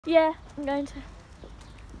Yeah, I'm going to.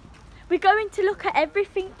 We're going to look at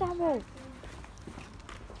everything, Daryl.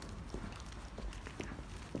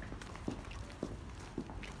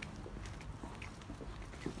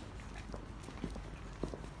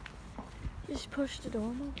 Just push the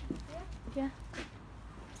door more. Yeah.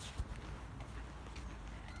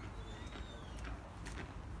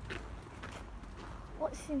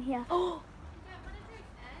 What's in here? Oh!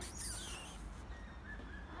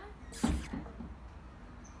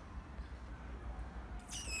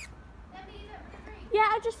 Yeah,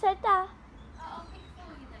 I just said that.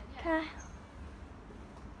 Okay.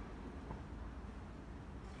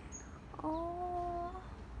 Oh.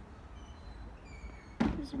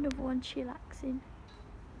 There's another one chillaxing.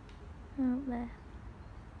 Out there.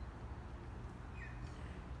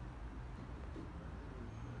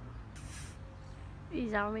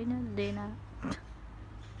 He's having a dinner.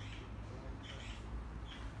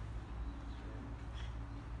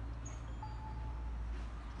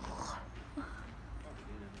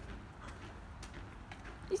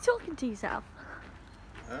 You talking to yourself?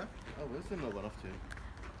 Huh? Oh, where's the other one off to?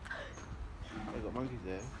 They got monkeys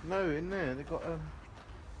there. No, in there they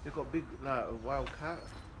got big like a wild cat,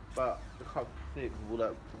 but they can't see it with all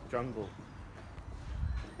that jungle.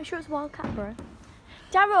 Are you sure it's wild cat, bro?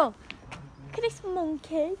 Daryl, look at this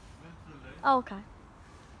monkey. Oh, okay.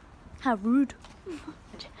 How rude.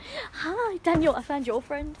 Hi, Daniel. I found your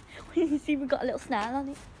friend. He's even got a little snail on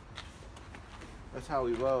it. That's how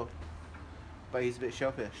we roll. But he's a bit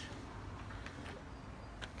shellfish.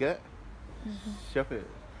 Get? Shellfish.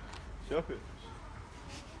 Shellfish.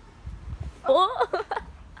 Oh!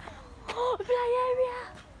 Oh,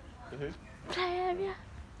 play area. Who? Play area.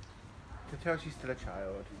 To tell she's still a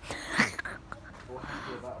child.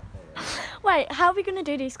 Wait, how are we going to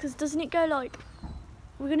do this? Because doesn't it go like...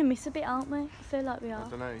 We're going to miss a bit, aren't we? I feel like we are. I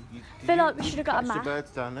don't know. I feel like we should have got a map. The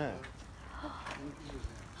birds down there.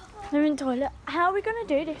 They're in the toilet. How are we going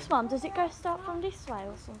to do this one? Does it go start from this way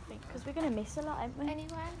or something? Because we're going to miss a lot, aren't we?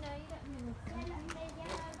 Anywhere? No, you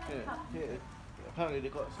don't. Here. Apparently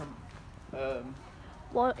they've got some...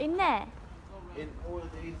 What, in there? in all of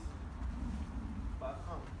these... But I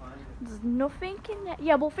can't find it. There's nothing in there.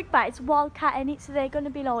 Yeah, well, think about it. It's wildcat in it, so they're going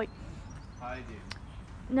to be like... Hiding.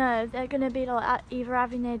 No, they're going to be like either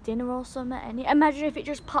having their dinner or something. And imagine if it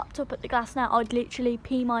just popped up at the glass now. I'd literally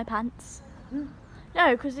pee my pants.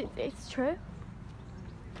 No, because it's true.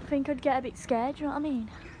 I think I'd get a bit scared, you know what I mean?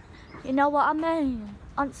 You know what I mean?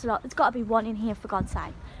 Onslaught, there's got to be one in here for God's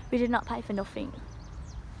sake. We did not pay for nothing.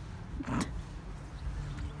 I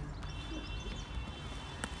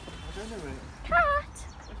don't know where... Cat!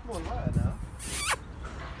 It's more lighter now.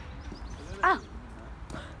 Ah!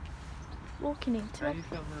 Walking into Are it. you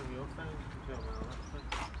filming on your phone? You filming on that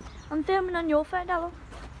phone? I'm filming on your phone, Darryl.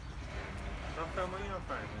 Don't film on your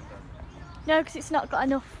phone, is No, because it's not got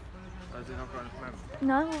enough. that? Or is it not got enough memory?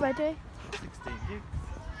 No, already. 16 gigs.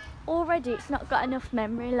 Already, it's not got enough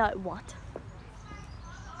memory. Like what?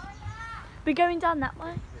 We're going down that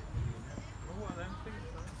way. Oh, what are them things?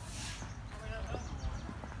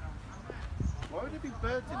 Why would there be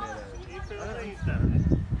birds in there though? You feel like down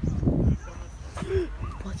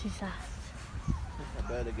What is that? There's that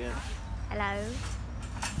bird again. Hello.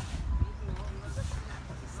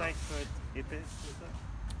 Sacred ibis, is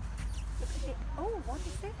that? Oh, what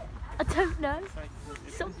is it? I don't know.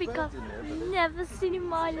 Sacred Something birds I've in there, but never seen in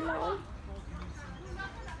my life.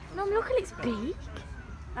 No, look at its beak.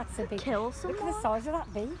 That's a big. Kill Look someone. at the size of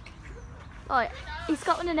that beak. Like, he's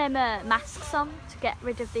got one of them masks on to get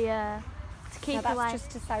rid of the to keep Now that's away.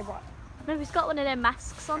 just to say what? No, he's got one of them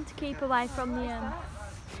masks on to keep away from the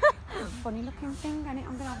Funny looking thing, isn't it?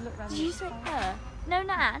 I'm gonna have a look round. Did you say her? No,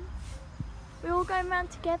 Nan. We're all going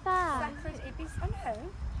round together. Sacred ibis. Oh no.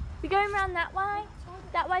 We're going round that way.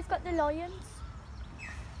 That way's got the lions.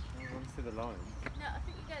 I want to see the lion. No, I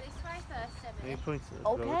think you go this way first, Are Emily. you pointing at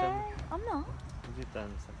us? Okay. I'm not. Is it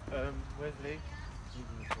down this side? Where's Lee? He's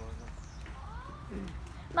in the corner.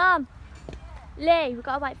 Mum. Lee, we've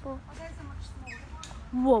got to wait for. Oh, those are much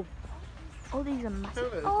smaller. Whoa. Oh, these are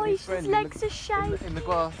massive. Look, Oh, his his friend legs in are shaking. In the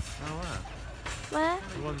grass. Oh wow. Where?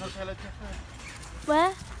 You want to tell her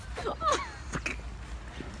Where?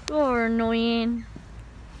 You're annoying.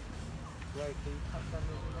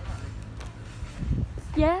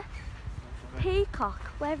 Yeah? Peacock.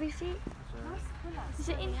 Where is it? Is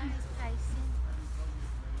it in?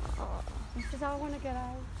 Oh. He says, I want to get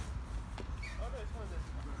out.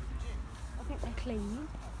 I think they're clean.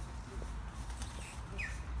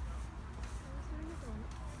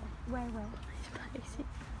 Where?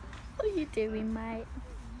 What are you doing, mate?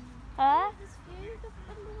 Huh?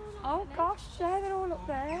 Oh gosh, yeah, they're all up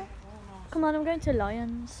there. Come on, I'm going to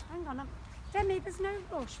Lions. Hang on. Demi, there's no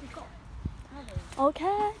rush. We've got.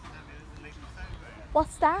 Okay.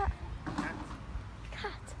 What's that?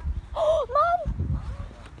 Cat. Oh, Mum!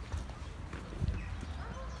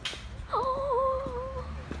 Oh.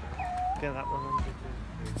 Get that one on.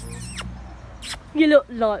 You look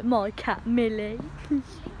like my cat, Millie.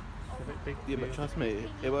 Yeah, but trust me,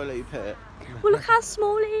 it won't let you pet it. Well, look how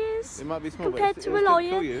small it is. It might be small, compared but to it'll a still lion.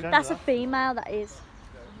 kill you. That's a female, that is.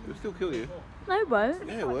 It'll still kill you. No, it won't.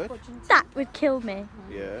 Yeah, it would. That would kill me.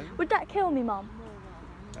 Yeah. Would that kill me, Mum?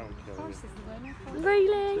 That would kill you.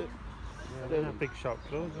 Really? Yeah, they have big sharp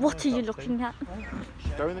claws. What are you looking at?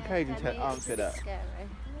 Go in the cage and answer that. Scary.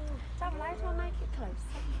 Don't lie, do I make it close?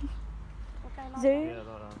 Zoo? Yeah,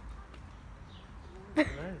 like that.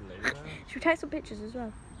 Should we take some pictures as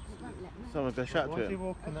well? Someone's going to shout Why to is he him.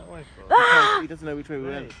 walking that way for? He doesn't know which way we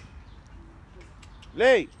went.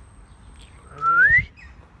 Lee!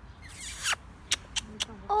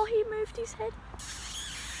 Oh, he moved his head.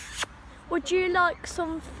 Would you like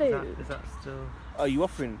some food? Is that still? Are you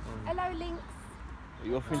offering? Hello, Lynx. Are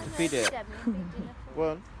you offering to feed it?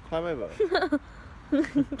 Go on, climb over.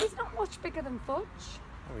 He's not much bigger than Fudge.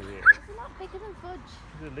 Oh yeah. He's a lot bigger than Fudge.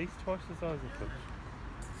 He's at least twice the size of Fudge.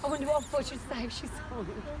 I wonder what Fudge would say if she saw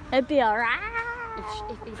him. It'd be alright.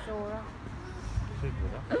 If he saw her. Should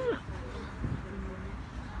be that.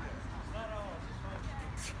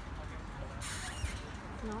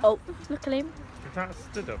 Oh, look at him. If that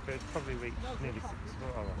stood up, it'd probably reach nearly 6 foot.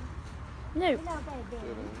 Oh, No,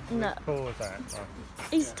 no, paws out. Oh.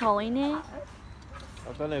 he's tiny. I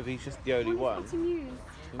don't know if he's just the only one. What's him use?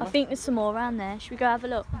 I think there's some more around there. Should we go have a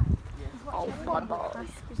look? Oh, my God.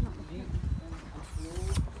 He's not looking.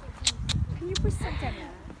 Can you whistle, Demi?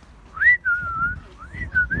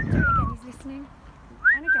 Do it again, he's listening.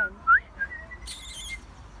 And again.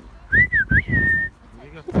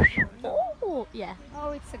 Oh, yeah.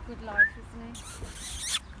 Oh, it's a good life, isn't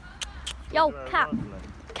it? Yo, cat.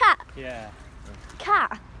 Cat. Yeah.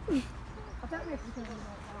 Cat. I don't know if you can do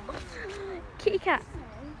that. Kitty cat.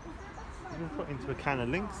 You've been put into a can of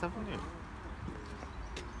Lynx, haven't you?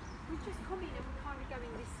 We've just come in and we're kind of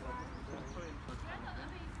going this way.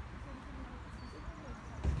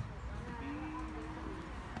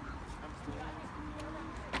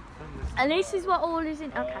 And this is what all is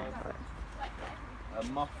in. Okay. A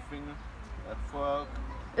muffin, a frog.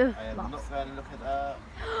 Ugh, I am moths. not going to look at that.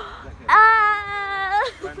 Look at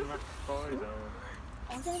Ah! Random spider.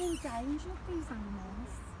 Oh, they're in danger, these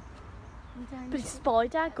animals. In danger. But it's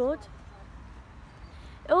spider, good.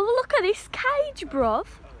 Oh, look at this cage, bruv.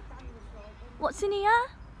 What's in here?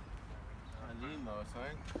 a lemur or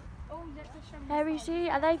something. Oh, let me show you. Where is he?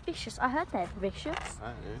 Are they vicious? I heard they're vicious. I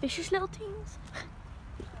don't know. Vicious little things.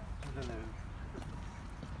 I don't know.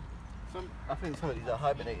 I think some of these are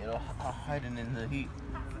hibernating or hiding in the heat.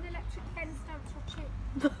 That's an electric fence, don't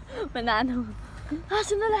touch it. Banana.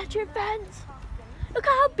 That's an electric fence. Look at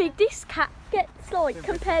how big this cat gets, like,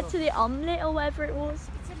 compared to the omelette or whatever it was.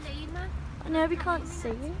 It's a lemur. I know we can't see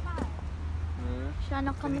it. Should I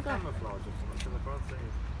knock on the door? Camouflage or something, I can't see it.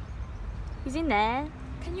 He's in there.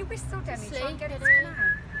 Can you whistle, Demi? Try and get it to Sleep. come out.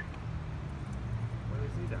 Where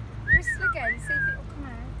is he then? Whistle again, see if it'll come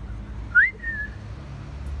out.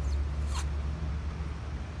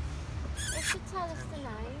 It should tell us the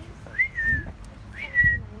name.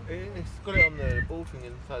 It's got it on the ball thing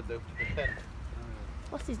inside the tent.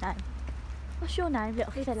 What's his name? What's your name,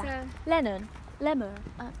 little It's fella? Lennon. Lemur.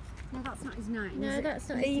 No, that's not his name. No, is it? that's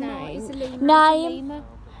not his Lemur. name. It's a lemur. Name.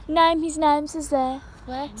 Name. His name says there.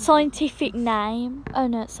 Where? Scientific name. Oh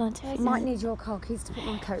no, it's scientific. Might name. need your car keys to put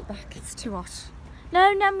my coat back. It's too hot.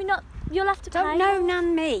 No, Nan, we're not. You'll have to Don't pay. no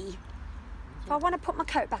nan me. If I want to put my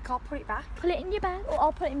coat back, I'll put it back. Put it in your bag, or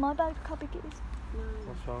I'll put it in my bag. Look how big it is.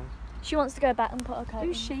 What's wrong? She wants to go back and put her coat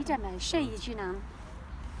Who's in. she, Demi? She is your nan.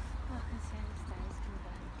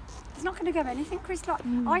 It's not going to go anything, Chris. Like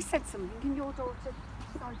I said something, and your daughter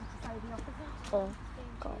decided to say the opposite. Oh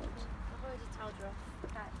God.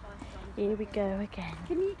 Here we go again.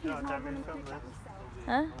 Give me your keys, No, and I'll Demi, run and film pick that this.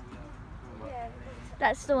 myself. Huh?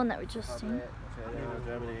 That's the one that we just seen.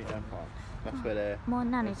 Germany, Denmark. That's where they're. My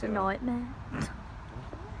nanny's a nightmare.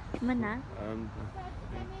 My nan.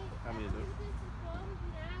 How many is it?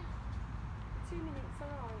 2 minutes,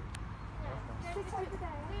 alright. Sit over there.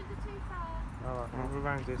 Alright, we'll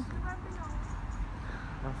rewind this.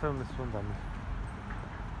 I'll film this one, Demi.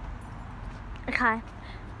 Okay.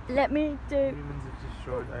 Let me do. Humans have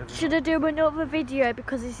destroyed everything. Should I do another video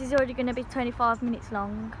because this is already going to be 25 minutes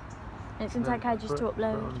long, and it's going to take ages to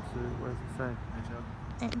upload. Where's it say?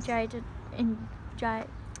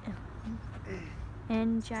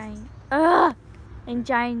 Ugh!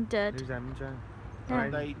 Endangered. Who's MJ? Yeah.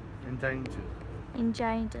 They Endangered.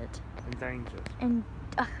 Endangered. Endangered.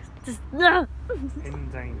 Just no.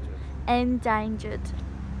 Endangered. Endangered.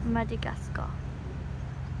 Madagascar.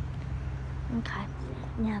 Okay.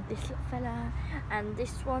 Now this little fella, and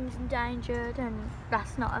this one's endangered, and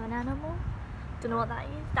that's not an animal. Don't know what that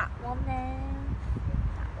is. That one there.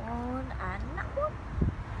 That one and that one.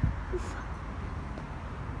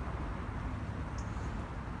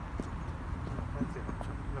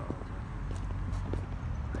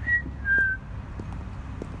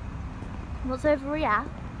 What's over here?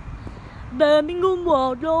 Birmingham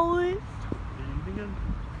Wildlife. Birmingham.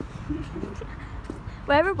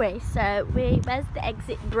 Where are we? So where's the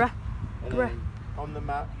exit, bruh? And then on the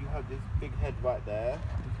map, you have this big head right there.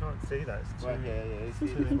 You can't see that. It's too. Right here, yeah. You see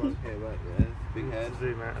this one here, right there. Big head.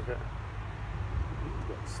 Zoom out of it. You've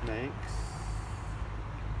got snakes.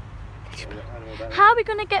 How are we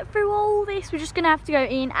gonna get through all this? We're just gonna have to go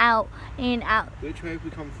in, out, in, out. Which way have we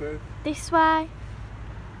come through? This way.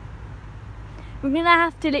 We're gonna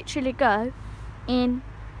have to literally go in,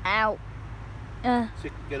 out. So you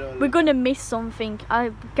can get all We're gonna miss something,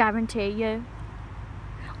 I guarantee you.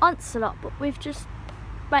 It's a lot, but we've just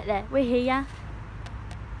right there. We're here.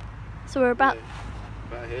 So we're about.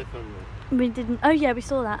 About here somewhere. We didn't. Oh yeah, we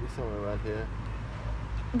saw that. It's somewhere around here.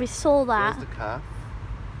 We saw that. There's the calf.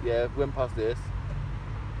 Yeah, we went past this.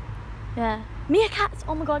 Yeah. Meerkats.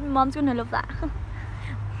 Oh my god, my mum's gonna love that. Wildflowers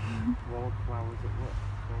at what?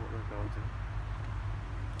 What we're going to?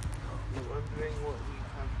 I'm wondering what we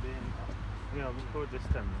have been Yeah, I'll record this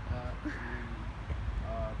then.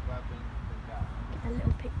 grabbing the gap. A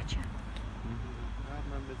little picture.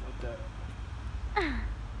 Members of the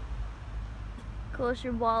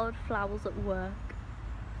Caution wildflowers at work.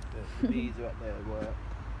 the bees are up there at work.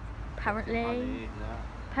 Apparently. Honey, yeah.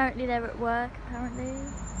 Apparently they're at work. Apparently.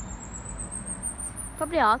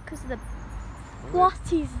 Probably are because of the.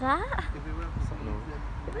 What is that? If we went for something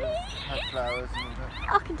that had flowers and all that.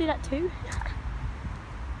 I can do that too.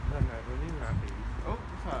 No, we're leaving our bees. Oh,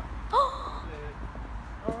 what's that? Oh,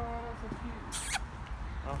 Oh, that's so cute.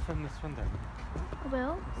 I'll film this one then. I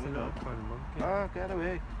will. It's a little kind of monkey. Oh, get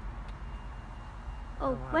away.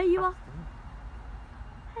 Oh, where you are?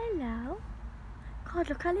 Hello. God,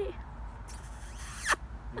 look at it.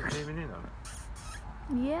 You zooming in on it?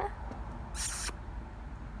 Yeah.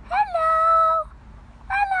 Hello.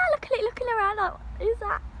 Hello. Look at it looking around. Like, what is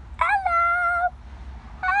that? Hello.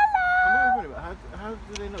 I'm Hello. not worried about how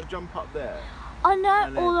do they not jump up there? I know,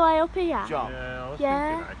 And then all the way up here. Jump. Yeah, I was Yeah.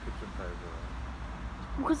 thinking I could jump over it.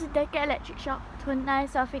 Because they'd get electric shocked, wouldn't they?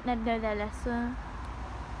 So I think they'd know their lesson.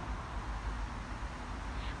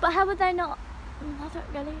 But how would they not? I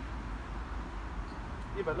don't get it.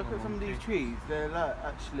 Yeah, but look at some of these trees. They're like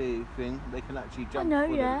actually they can actually jump. know,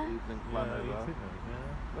 before yeah. They even Yeah, run you over. think that,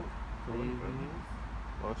 yeah. Look, So there what he about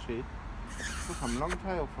is. Or she. Look, some long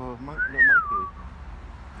tail for a little monkey.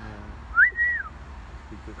 Yeah.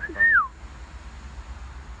 Be good fun.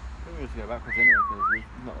 I think we have to go backwards anyway because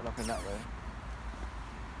we're not looking that way.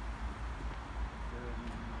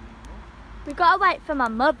 We gotta wait for my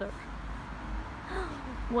mother.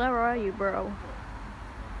 Where are you, bro? Oh,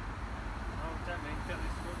 Danny, get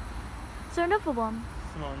this one. Is there another one?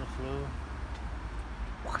 Some on the floor.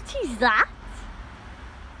 What is that?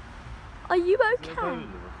 Are you Is it a okay? viola?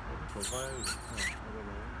 What is it? Viola? Oh, I don't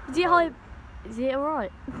know. Is it high? Is it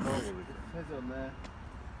alright? Viola. It says on there.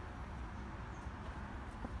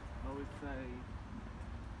 I would say.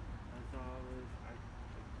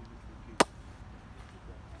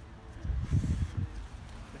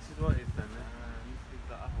 This is what it's done. This is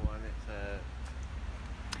the other one. It's a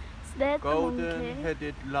So there's the monkey.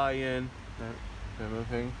 golden-headed lion.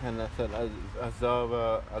 Thing, and that's an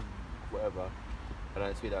Azara, whatever. I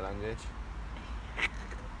don't speak that language.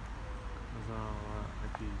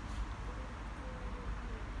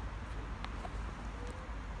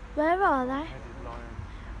 Where are they? Headed lion.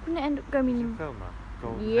 Wouldn't it end up Did going you film that?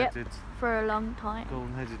 Yep. Golden-headed, for a long time?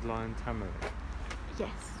 golden-headed lion tamarind. Yes.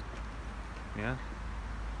 Yeah.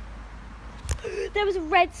 There was a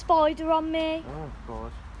red spider on me. Oh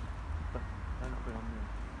God. Don't put it on me.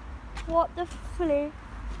 What the flip?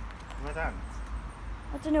 Red ant.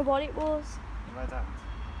 I don't know what it was. Red ant.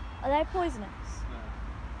 Are they poisonous?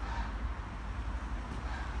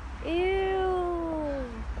 Ew.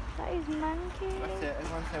 That is monkey. That's it.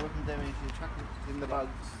 Everyone say weapon damage is tracking in the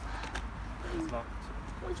bugs. It's locked.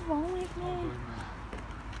 What's wrong with Oh, me?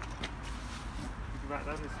 you go back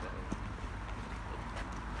down this way.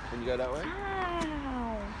 When you go that way?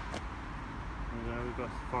 Ow. And we've got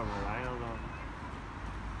to find the lane. Hold on.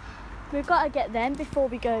 We've got to get them before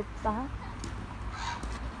we go back.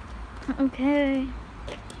 Okay.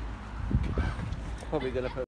 Probably gonna put